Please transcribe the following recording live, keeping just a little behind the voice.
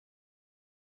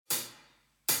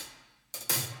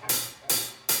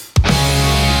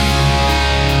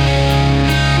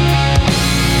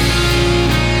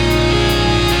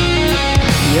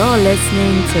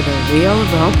listening to The Real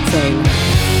Rob Taylor,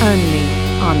 only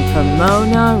on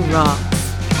Pomona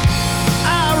Rocks.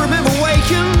 I remember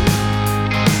waking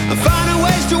and finding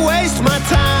ways to waste my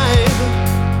time.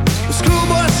 The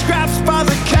schoolboy scraps by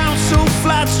the council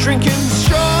flats, drinking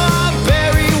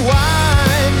strawberry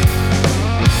wine.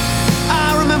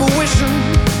 I remember wishing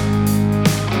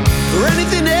for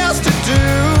anything else to do.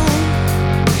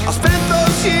 I spent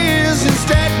those years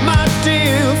instead, my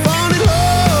dear, falling in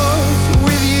love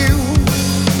with you.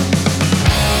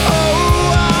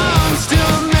 Oh, I'm still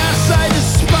a mess I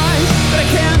despise, but I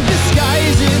can't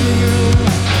disguise in you.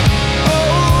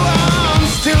 Oh, I'm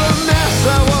still a mess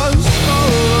I was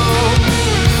all alone.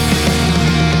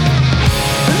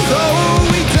 And though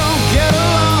we don't get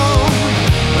along,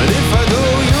 and if I go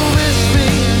you'll miss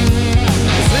me,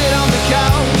 sit on the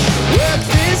couch, work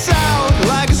this out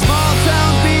like a small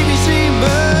town BBC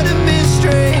murder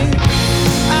mystery.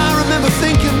 I remember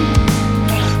thinking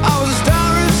I was a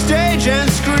star of stage and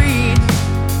screen,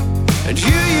 and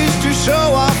you used to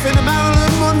show off in a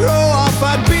Marilyn Monroe off.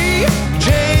 I'd be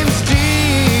James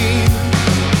Dean.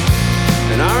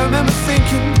 And I remember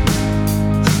thinking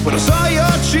when I saw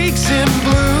your cheeks in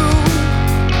blue,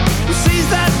 we'll seize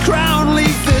that crown,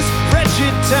 leave this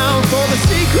wretched town for the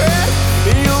secret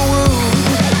in your womb.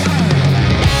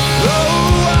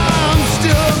 Oh, I'm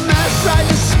still a mess I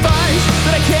despise,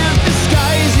 but I can't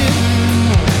disguise it.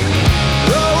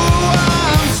 Oh,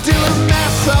 I'm still a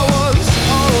mess I was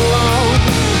all alone.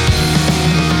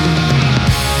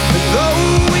 And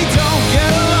though we don't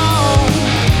get along,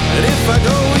 and if I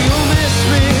go you'll miss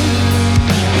me,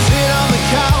 sit on the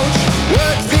couch,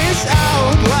 work this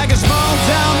out like a small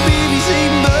town BBC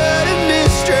murder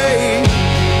mystery.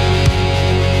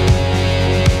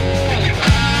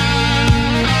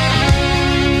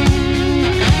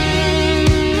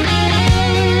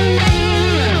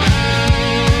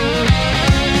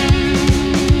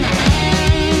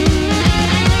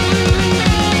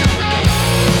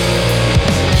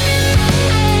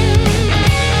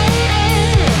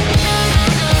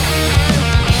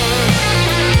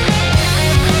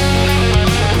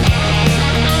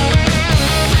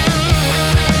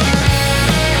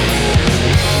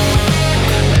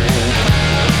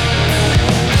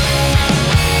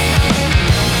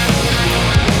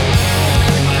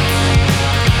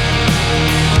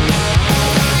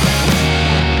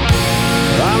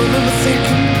 I remember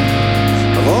thinking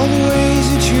of all the ways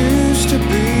it used to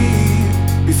be,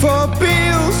 before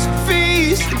bills,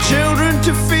 fees, and children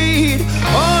to feed.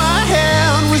 All I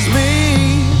had was me.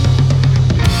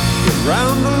 Get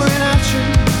round to looking at you,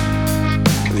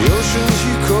 the oceans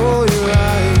you call your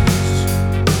eyes.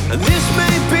 And this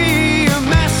may be a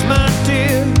mess, my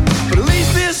dear, but at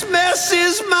least this mess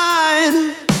is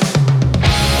mine.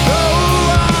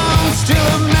 Oh, I'm still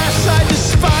a mess I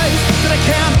despise, but I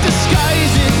can't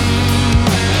disguise it.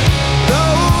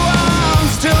 Oh, I'm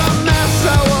still a mess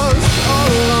I was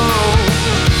all alone.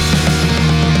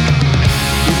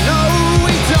 You know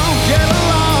we don't get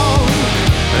along,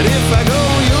 and if I go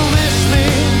you'll miss me,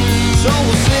 so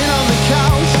we'll sit on the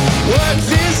couch, work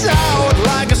this out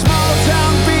like a small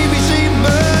town BBC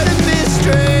murder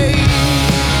mystery.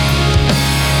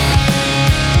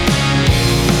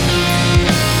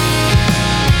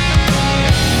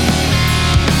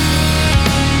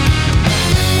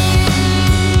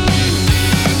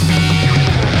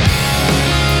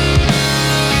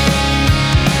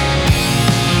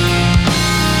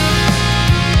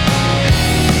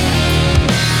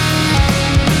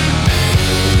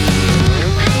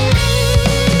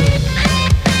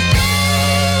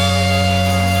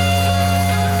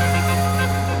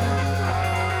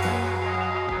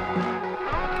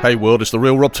 Hey world, it's the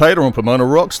real Rob Taylor on Pomona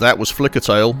Rocks. That was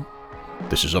Flickertail.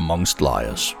 This is Amongst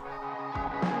Liars.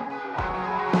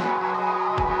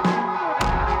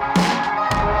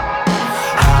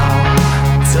 How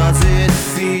does it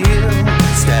feel?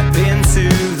 Step into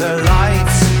the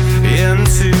light,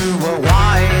 into a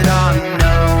wide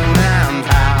unknown. And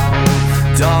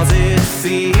how does it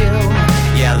feel?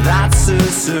 Yeah, that's a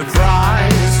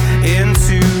surprise.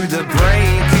 Into the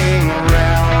breaking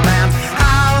realm. And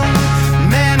how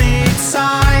many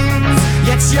times,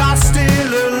 yet you're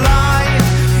still alive.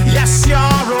 Yes, you're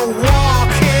a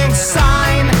walking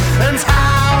sign. And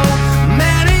how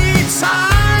many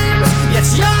times, yet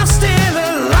you're still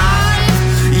alive.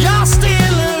 You're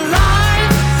still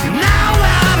alive. Now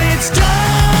that it's done.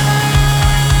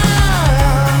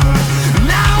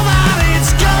 Now that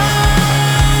it's gone.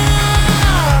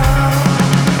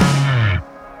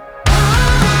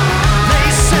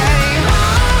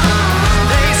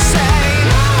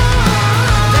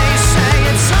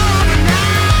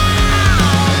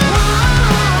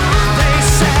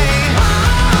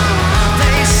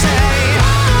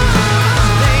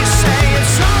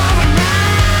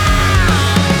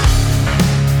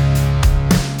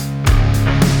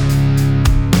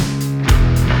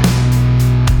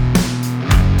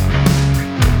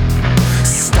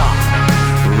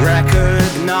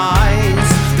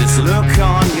 look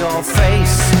on your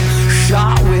face,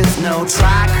 shot with no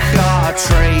track or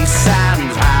trace.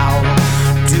 And how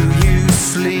do you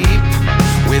sleep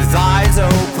with eyes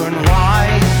open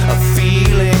wide, a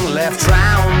feeling left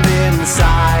drowned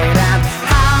inside? And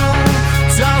how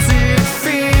does it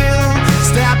feel?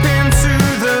 Step into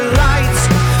the light,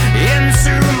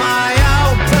 into my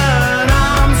open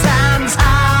arms. And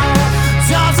how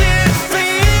does it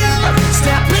feel?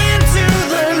 Step into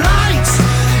the light,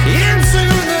 into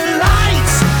the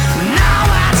light. Now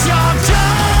at your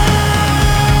gun,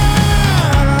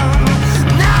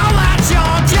 now at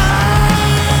your gun.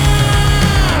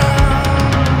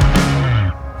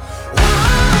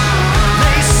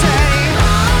 They say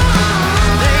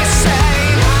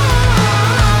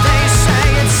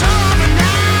it's over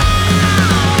now.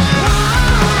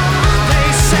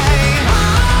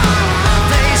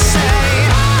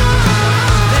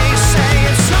 They say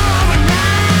it's over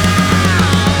now.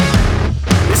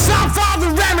 It's not for the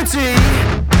remedy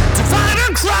to fight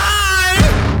and cry.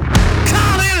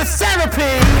 Call it a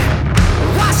therapy.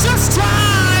 Watch us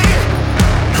try.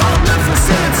 Hold the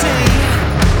facility.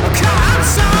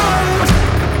 Cancelled.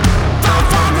 Don't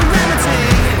for the remedy.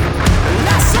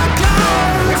 Let's go.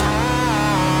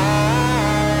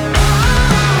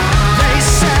 They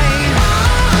say it's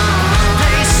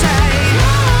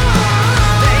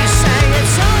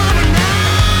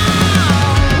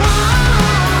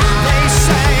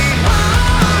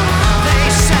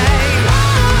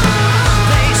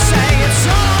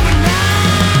over now.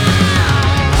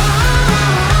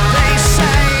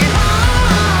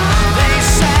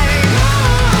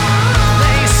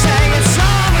 They say it's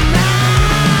over now.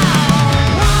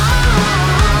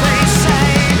 They say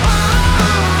it's over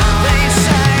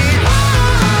now.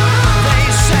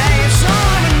 They say it's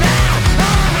over now.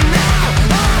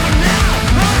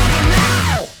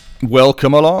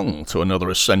 Welcome along to another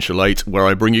Essential 8, where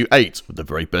I bring you 8 of the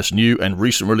very best new and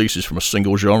recent releases from a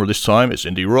single genre. This time it's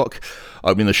indie rock.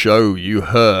 Opening the show, you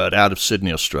heard out of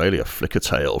Sydney, Australia,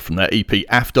 Flickertail from their EP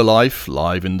Afterlife,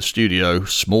 live in the studio.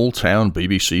 Small Town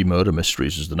BBC Murder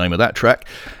Mysteries is the name of that track.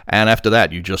 And after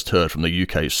that, you just heard from the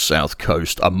UK's South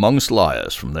Coast, Amongst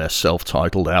Liars, from their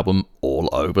self-titled album All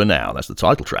Over Now. That's the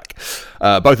title track.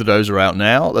 Both of those are out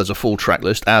now. There's a full track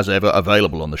list, as ever,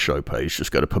 available on the show page.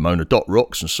 Just go to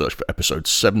pomona.rocks and search for episode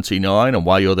 79. And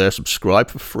while you're there,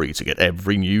 subscribe for free to get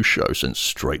every new show sent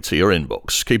straight to your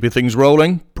inbox. Keeping things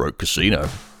rolling, Broke Casino. Where's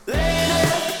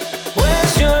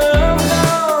your love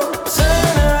gone?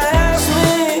 Turner asked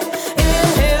me in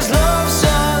his love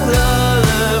song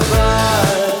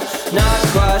lullaby. Not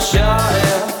quite sure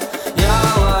if you're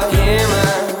a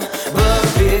human, but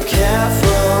be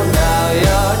careful now.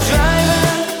 You're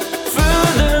driving through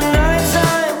the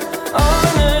nighttime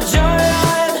on a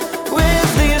joyride with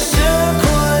these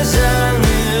turquoise and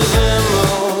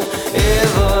musical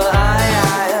evil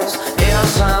eyes. It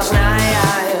sounds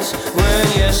nice when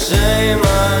you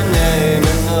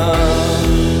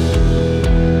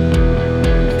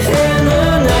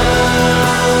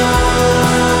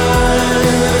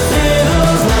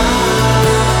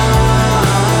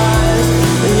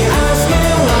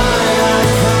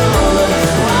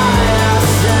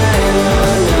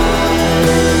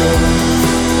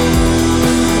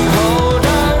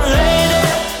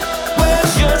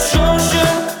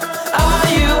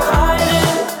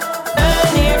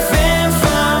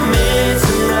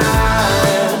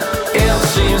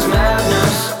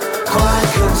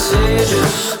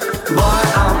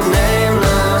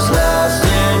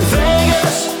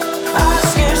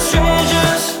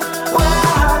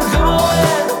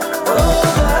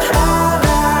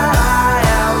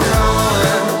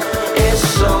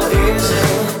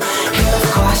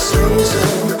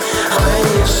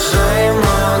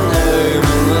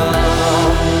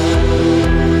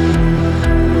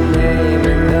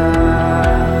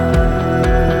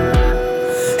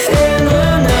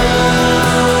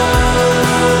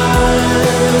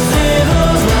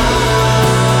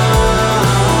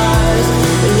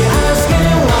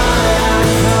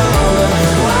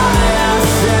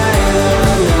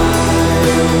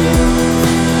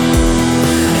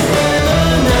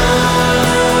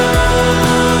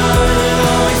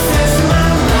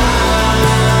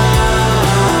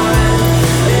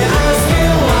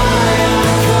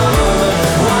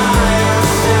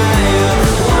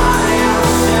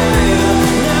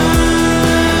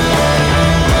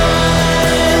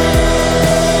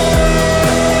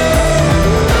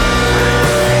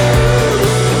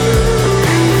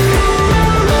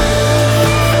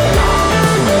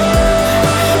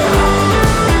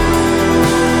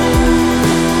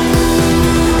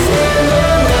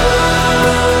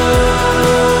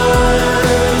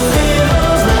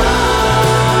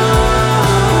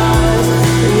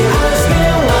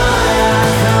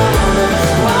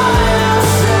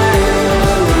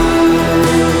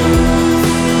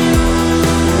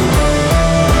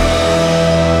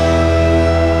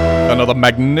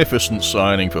magnificent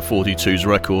signing for 42's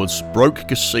Records, Broke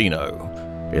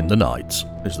Casino in the Night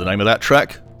is the name of that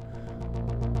track.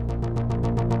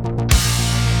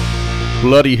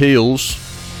 Bloody Heels.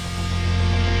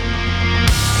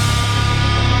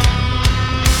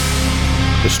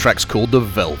 This track's called The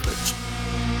Velvet.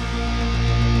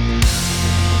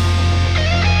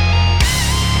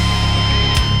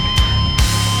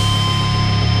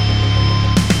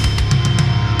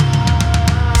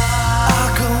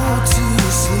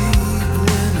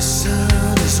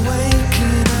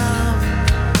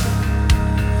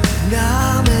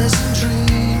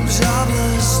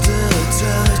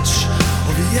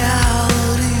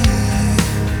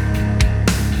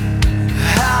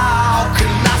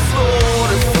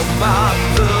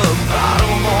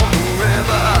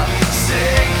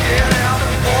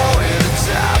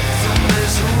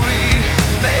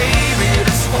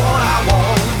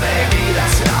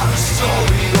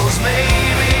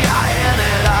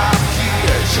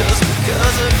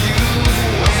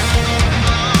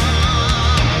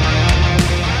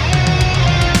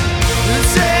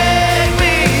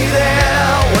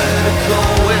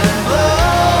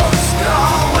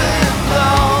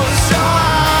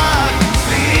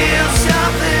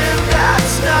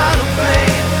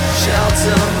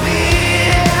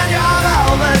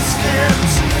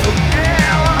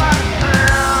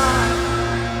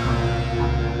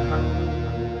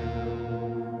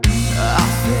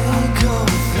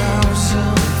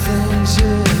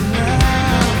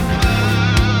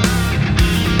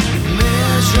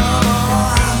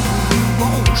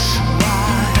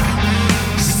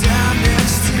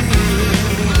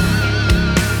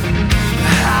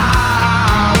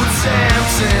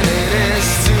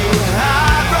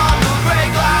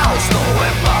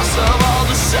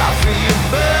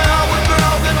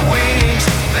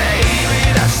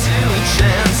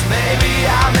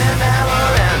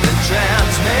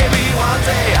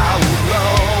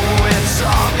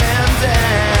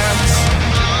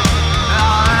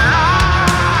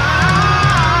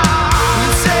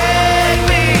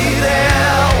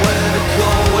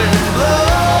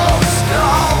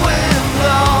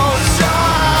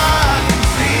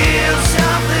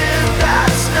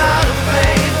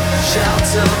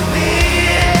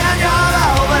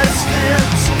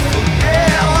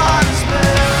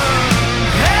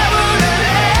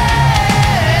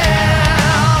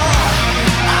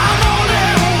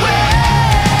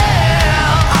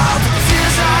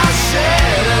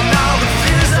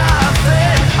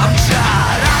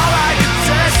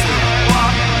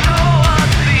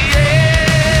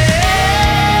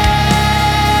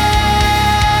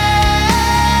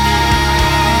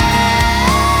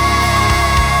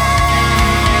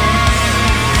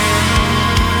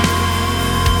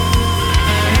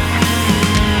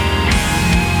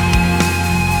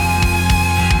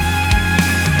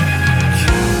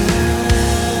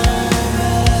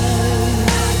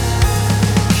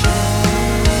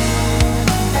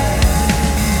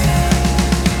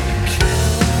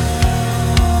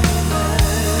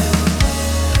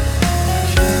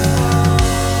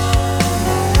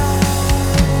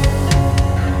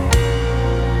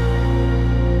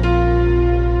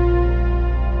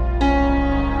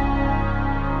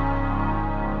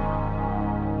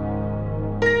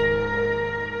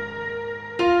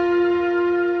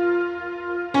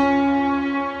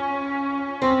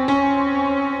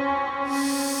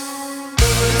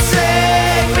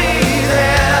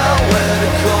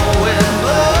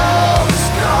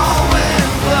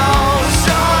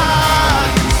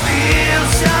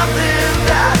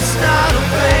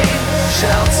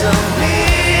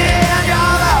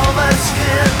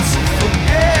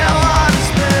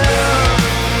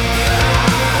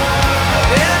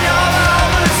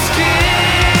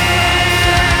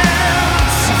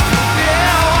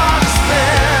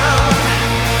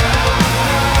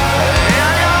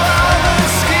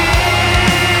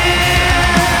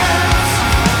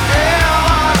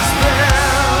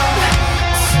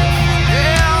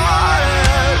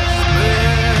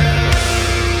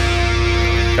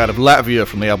 Out of Latvia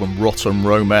from the album Rotten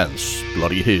Romance,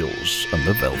 Bloody Heels and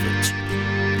The Velvet.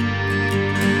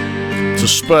 To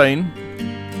Spain,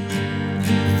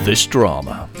 This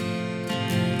Drama.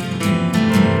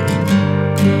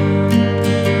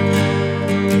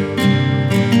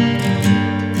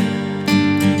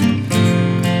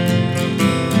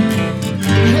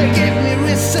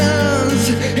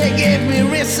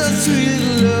 reasons to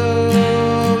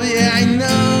love. Yeah, I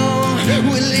know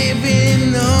we live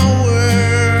in a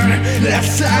world. La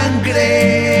sangre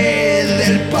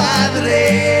del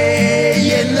Padre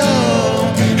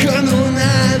llenó con un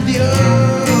adiós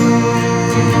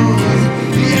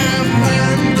y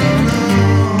abandonó.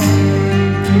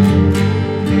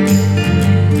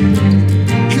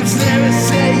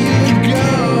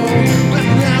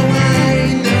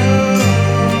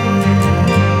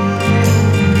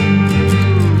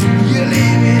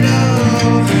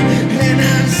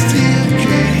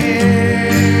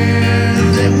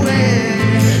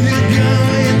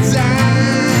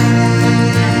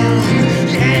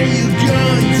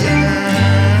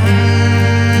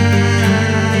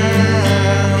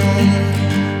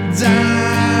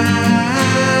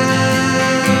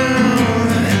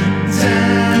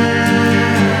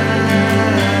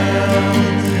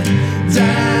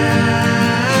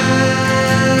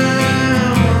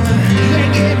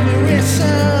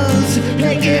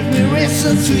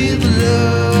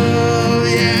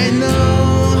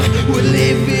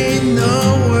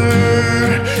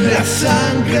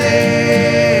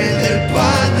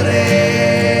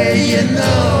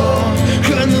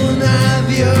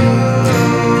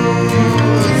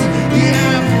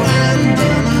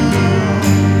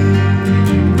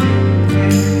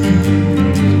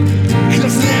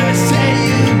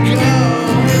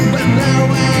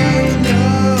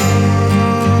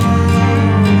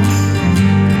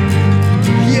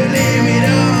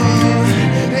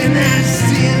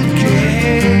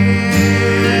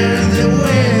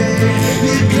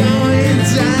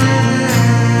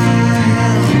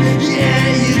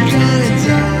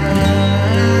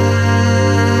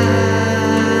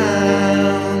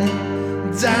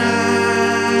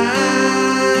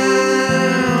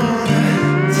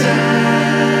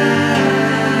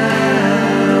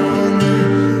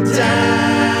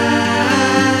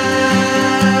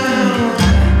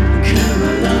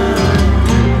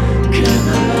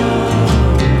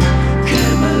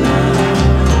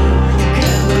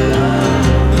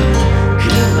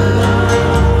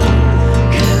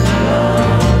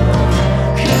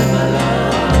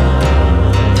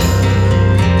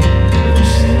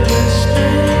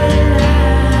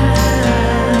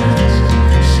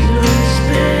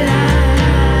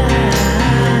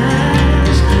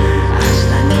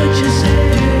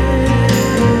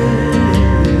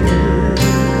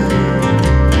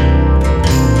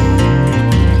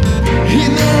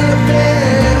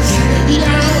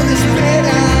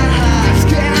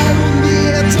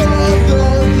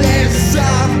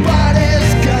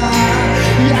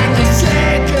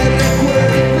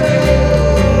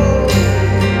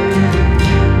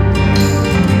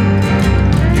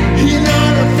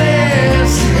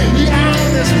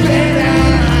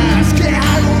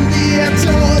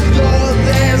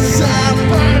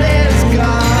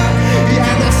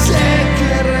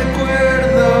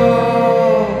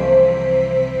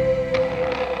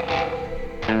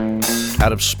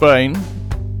 Out of Spain,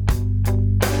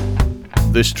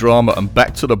 This Drama and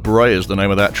Back to the Bray is the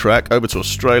name of that track. Over to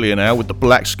Australia now with the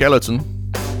Black Skeleton.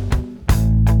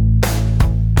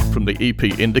 From the EP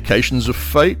Indications of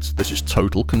Fate, this is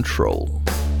Total Control.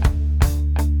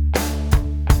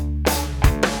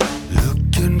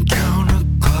 Looking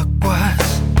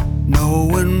counterclockwise,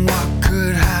 knowing what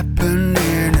could happen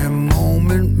in a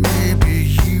moment. Maybe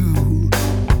you,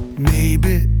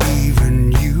 maybe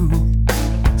even you.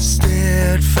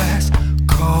 Steadfast,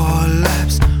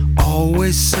 collapse,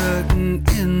 always certain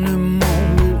in the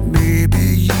moment.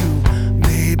 Maybe you,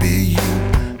 maybe you,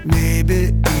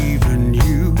 maybe even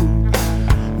you.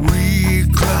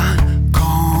 Recline,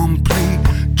 complete,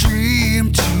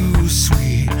 dream too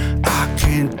sweet. I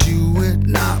can't do it,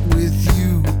 not with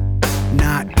you,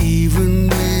 not even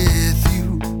with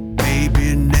you,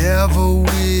 maybe never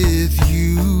with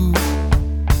you.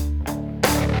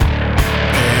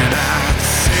 And I'd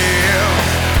sell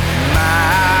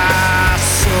my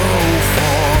soul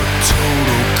for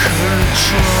total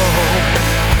control.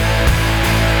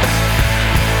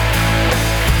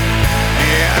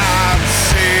 Yeah, I'd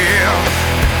sell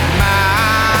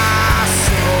my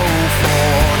soul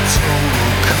for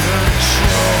total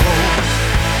control.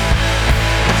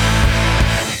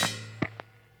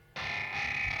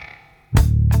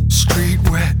 Street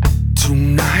wet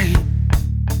tonight.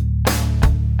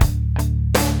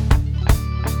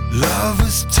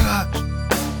 Lover's touch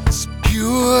is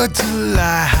pure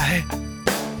delight.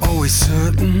 Always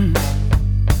certain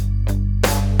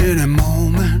in a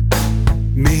moment.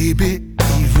 Maybe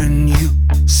even you.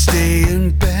 Stay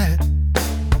in bed,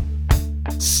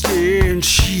 stay in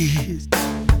sheets.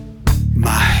 My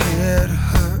head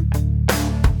hurt.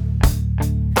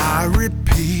 I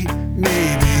repeat,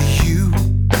 maybe you,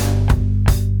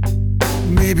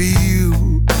 maybe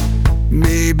you,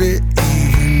 maybe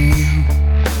even you.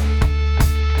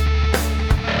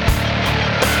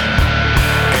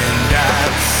 And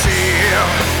I'd sell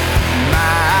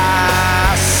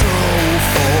my soul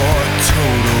for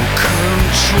total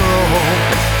control.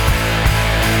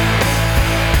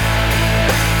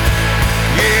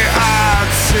 Yeah,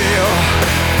 I'd sell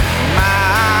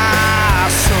my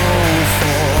soul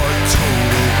for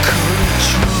total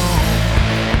control.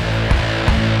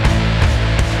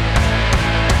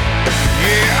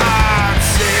 Yeah, I'd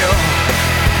sell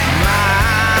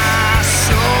my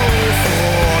soul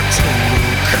for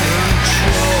total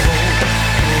control.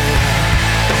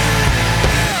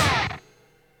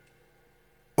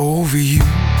 Over you.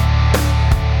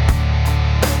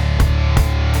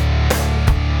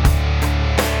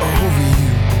 Over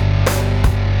you.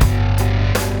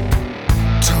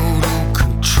 Total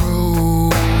control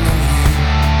of you.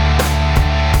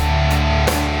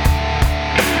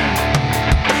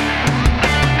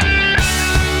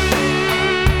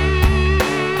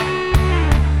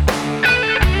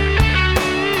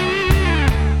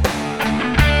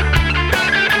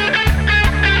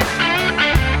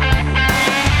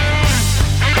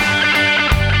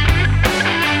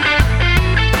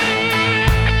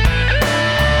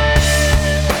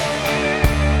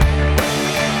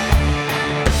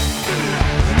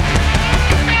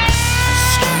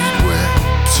 Street wet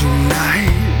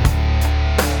tonight.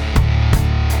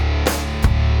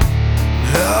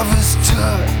 Lover's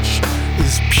touch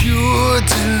is pure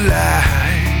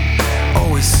delight.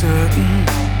 Always certain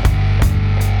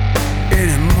in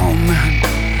a moment.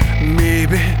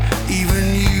 Maybe even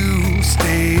you.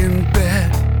 Stay in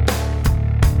bed,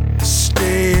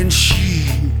 stay in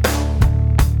sheet.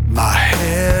 My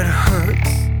head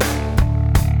hurts.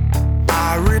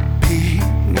 I repeat,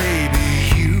 maybe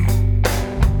you,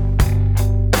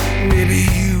 maybe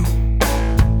you,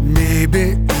 maybe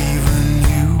even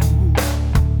you.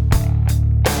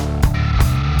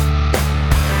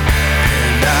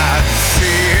 And I'd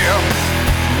sell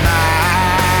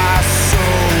my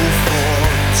soul for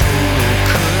total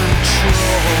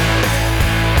control.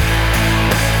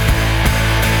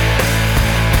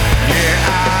 Yeah,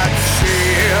 I'd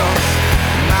sell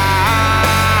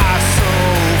my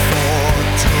soul for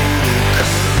total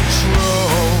control.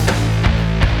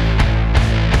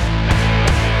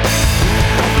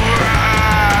 Ooh,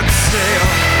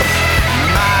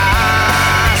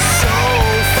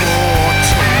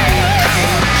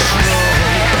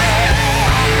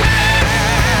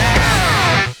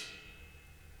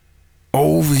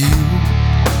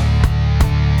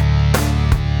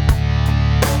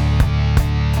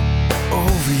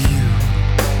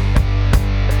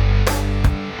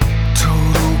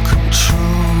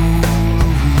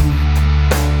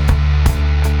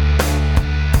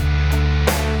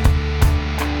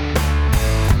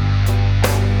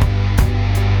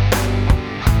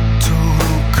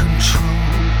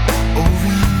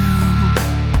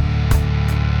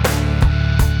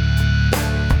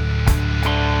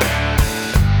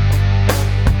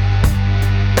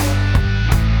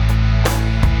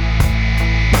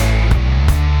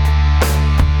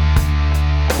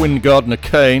 Quinn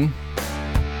Gardner-Kane,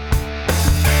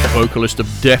 vocalist of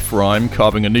Def Rhyme,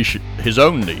 carving a niche, his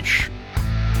own niche,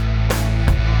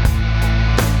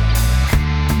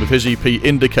 with his EP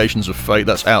Indications of Fate.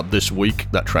 That's out this week.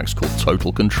 That track's called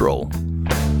Total Control.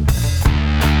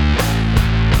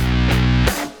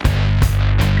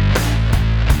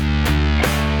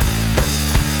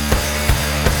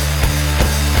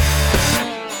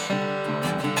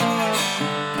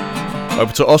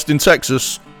 Over to Austin,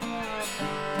 Texas.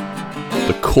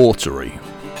 The Cautery.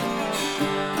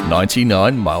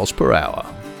 99 miles per hour.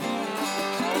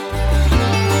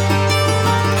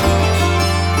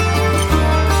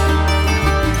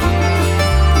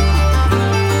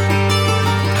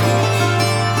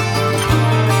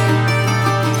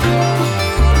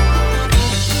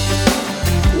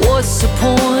 What's the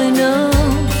point of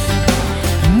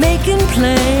making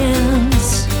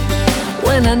plans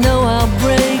when I know I'll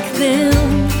break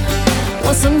them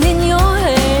once I'm in your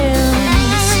hands?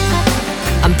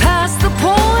 I'm past the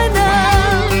point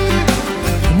of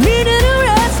needing a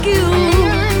rescue.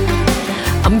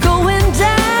 I'm going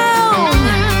down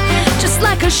just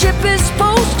like a ship is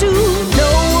supposed to.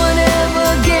 No one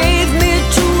ever gave me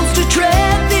tools to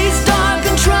tread these dark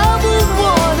and troubled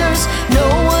waters. No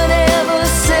one ever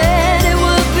said it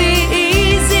would be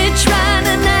easy trying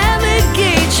to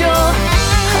navigate your heart.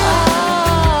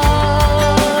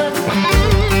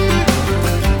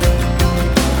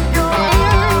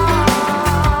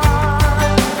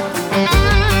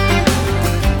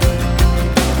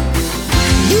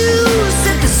 You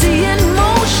set the sea in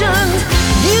motion.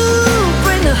 You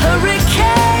bring the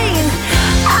hurricane.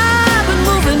 I've been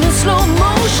moving in slow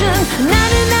motion,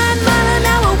 99 miles an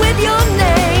hour with your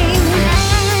name.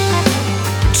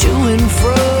 To and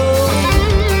fro,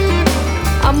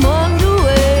 I'm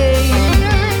underway.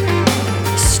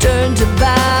 Stern to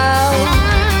bow,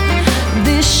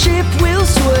 this ship will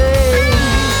sway.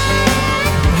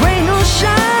 Rain or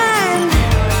shine,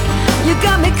 you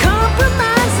got me compromising.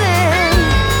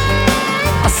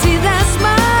 I see that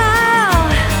smile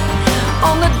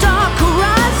on the dark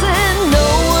horizon. No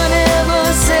one ever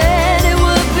said it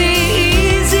would be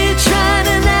easy trying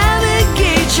to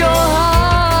navigate your heart.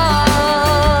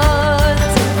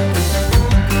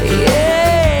 Yeah,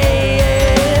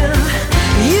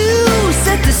 you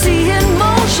set the sea in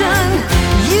motion.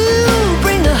 You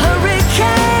bring the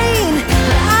hurricane.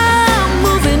 I'm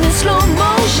moving in slow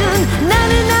motion,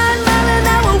 99 miles an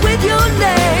hour with your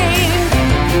name.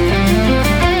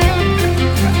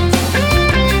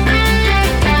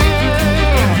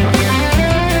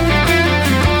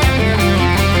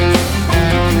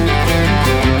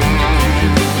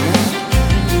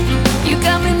 You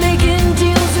got me making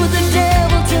deals with the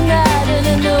devil tonight, and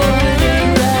I know it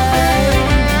ain't right.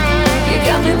 You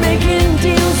got me making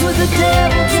deals with the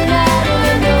devil tonight, and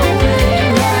I know it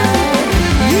ain't right.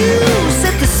 You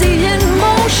set the sea in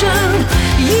motion.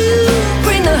 You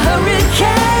bring the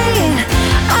hurricane.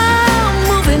 I'm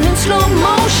moving in slow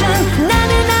motion,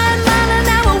 99 miles an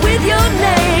hour with your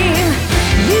name.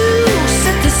 You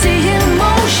set the sea in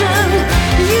motion.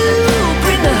 You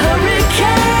bring the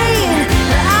hurricane.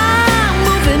 I'm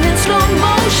moving in slow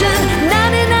motion,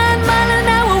 99 miles an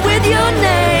hour with your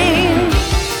name.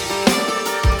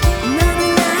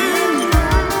 99.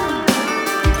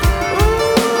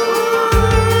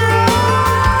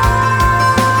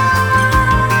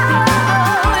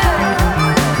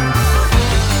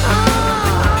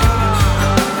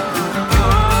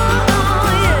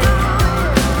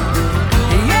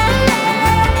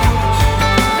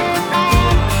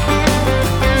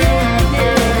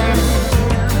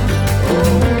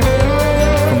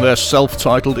 From their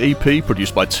self-titled EP,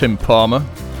 produced by Tim Palmer.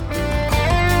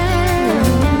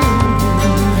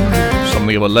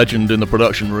 Something of a legend in the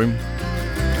production room.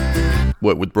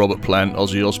 Worked with Robert Plant,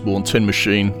 Ozzy Osbourne, Tin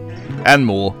Machine, and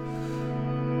more.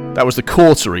 That was the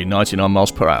Cautery, 99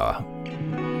 miles per hour.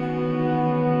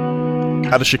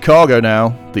 Out of Chicago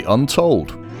now, The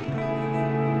Untold.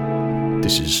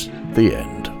 This is The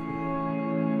End.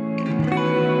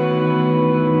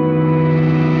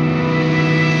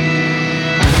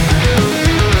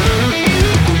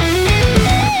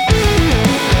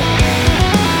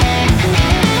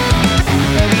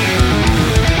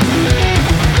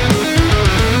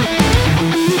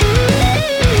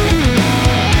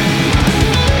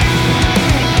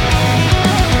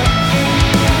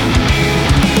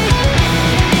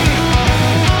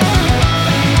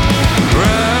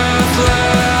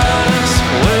 Breathless,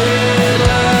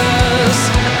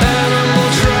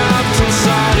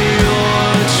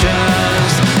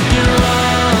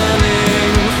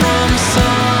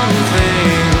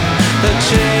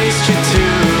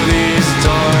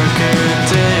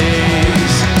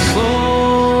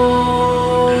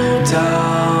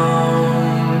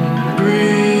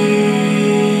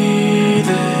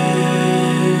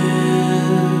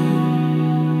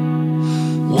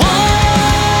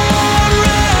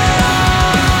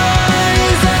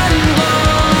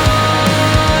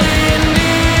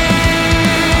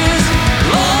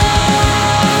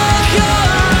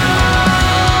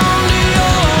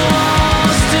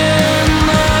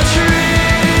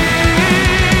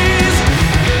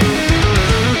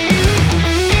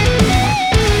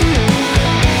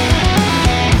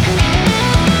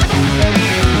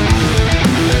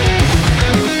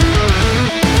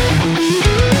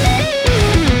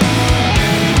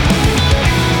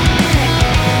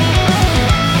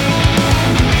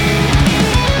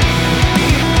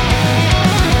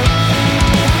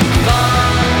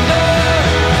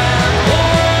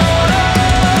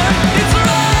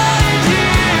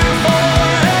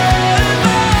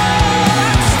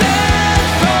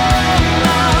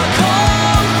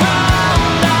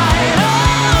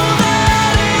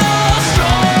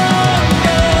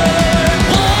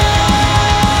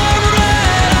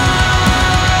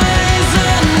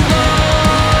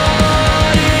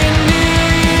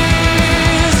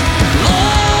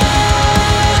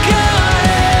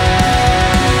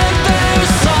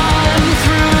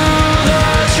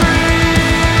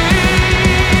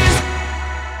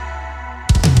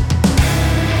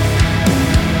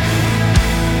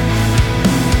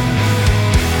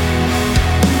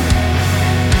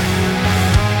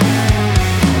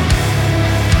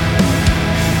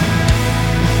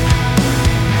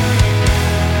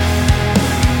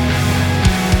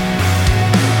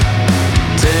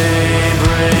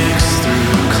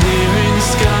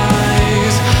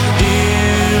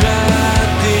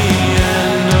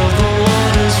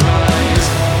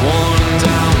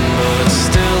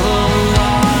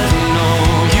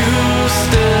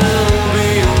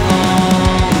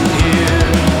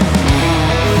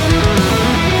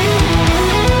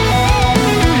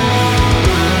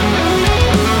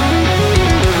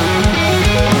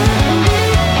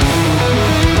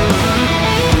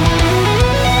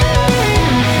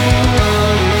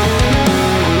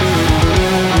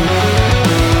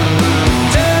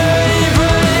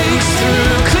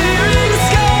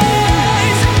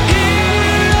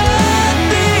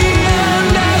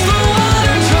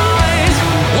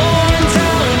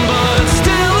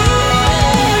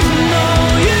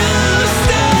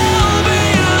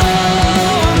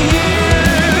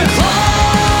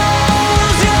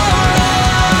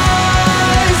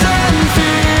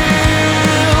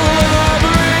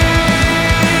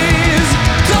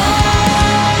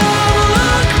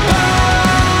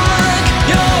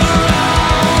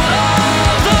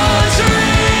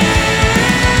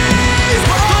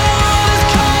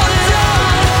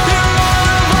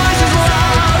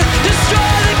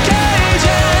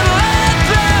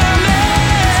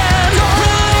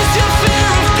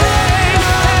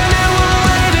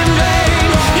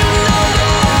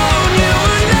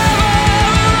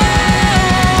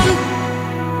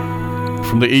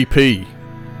 From the EP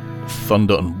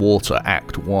Thunder and Water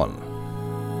Act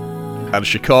 1. Out of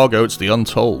Chicago, it's The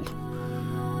Untold.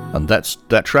 And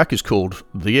that track is called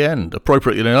The End,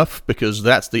 appropriately enough, because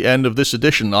that's the end of this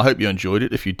edition. I hope you enjoyed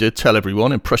it. If you did, tell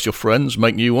everyone, impress your friends,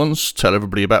 make new ones, tell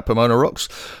everybody about Pomona Rocks,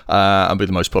 and be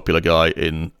the most popular guy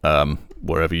in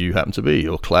wherever you happen to be,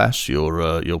 your class,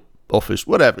 your office,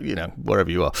 whatever, wherever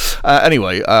you are.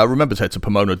 Anyway, remember to head to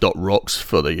pomona.rocks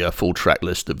for the full track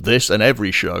list of this and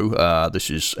every show. This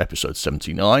is episode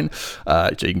 79,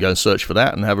 so you can go and search for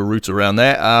that and have a route around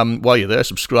there. While you're there,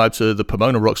 subscribe to the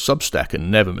Pomona Rocks Substack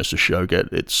and never miss a show. Get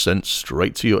it sent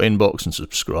straight to your inbox and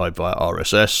subscribe via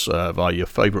RSS, via your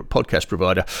favourite podcast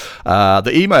provider.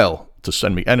 The email to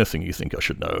send me anything you think I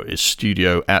should know is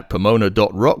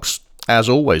studio@pomona.rocks. As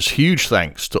always, huge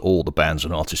thanks to all the bands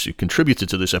and artists who contributed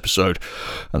to this episode.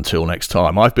 Until next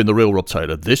time, I've been the real Rob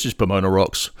Taylor. This is Pomona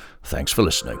Rocks. Thanks for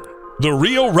listening. The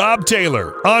Real Rob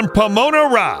Taylor on Pomona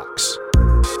Rocks.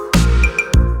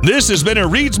 This has been a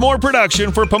Readsmore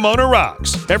production for Pomona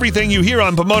Rocks. Everything you hear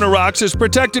on Pomona Rocks is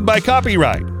protected by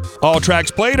copyright. All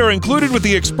tracks played are included with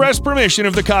the express permission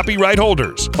of the copyright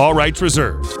holders. All rights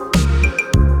reserved.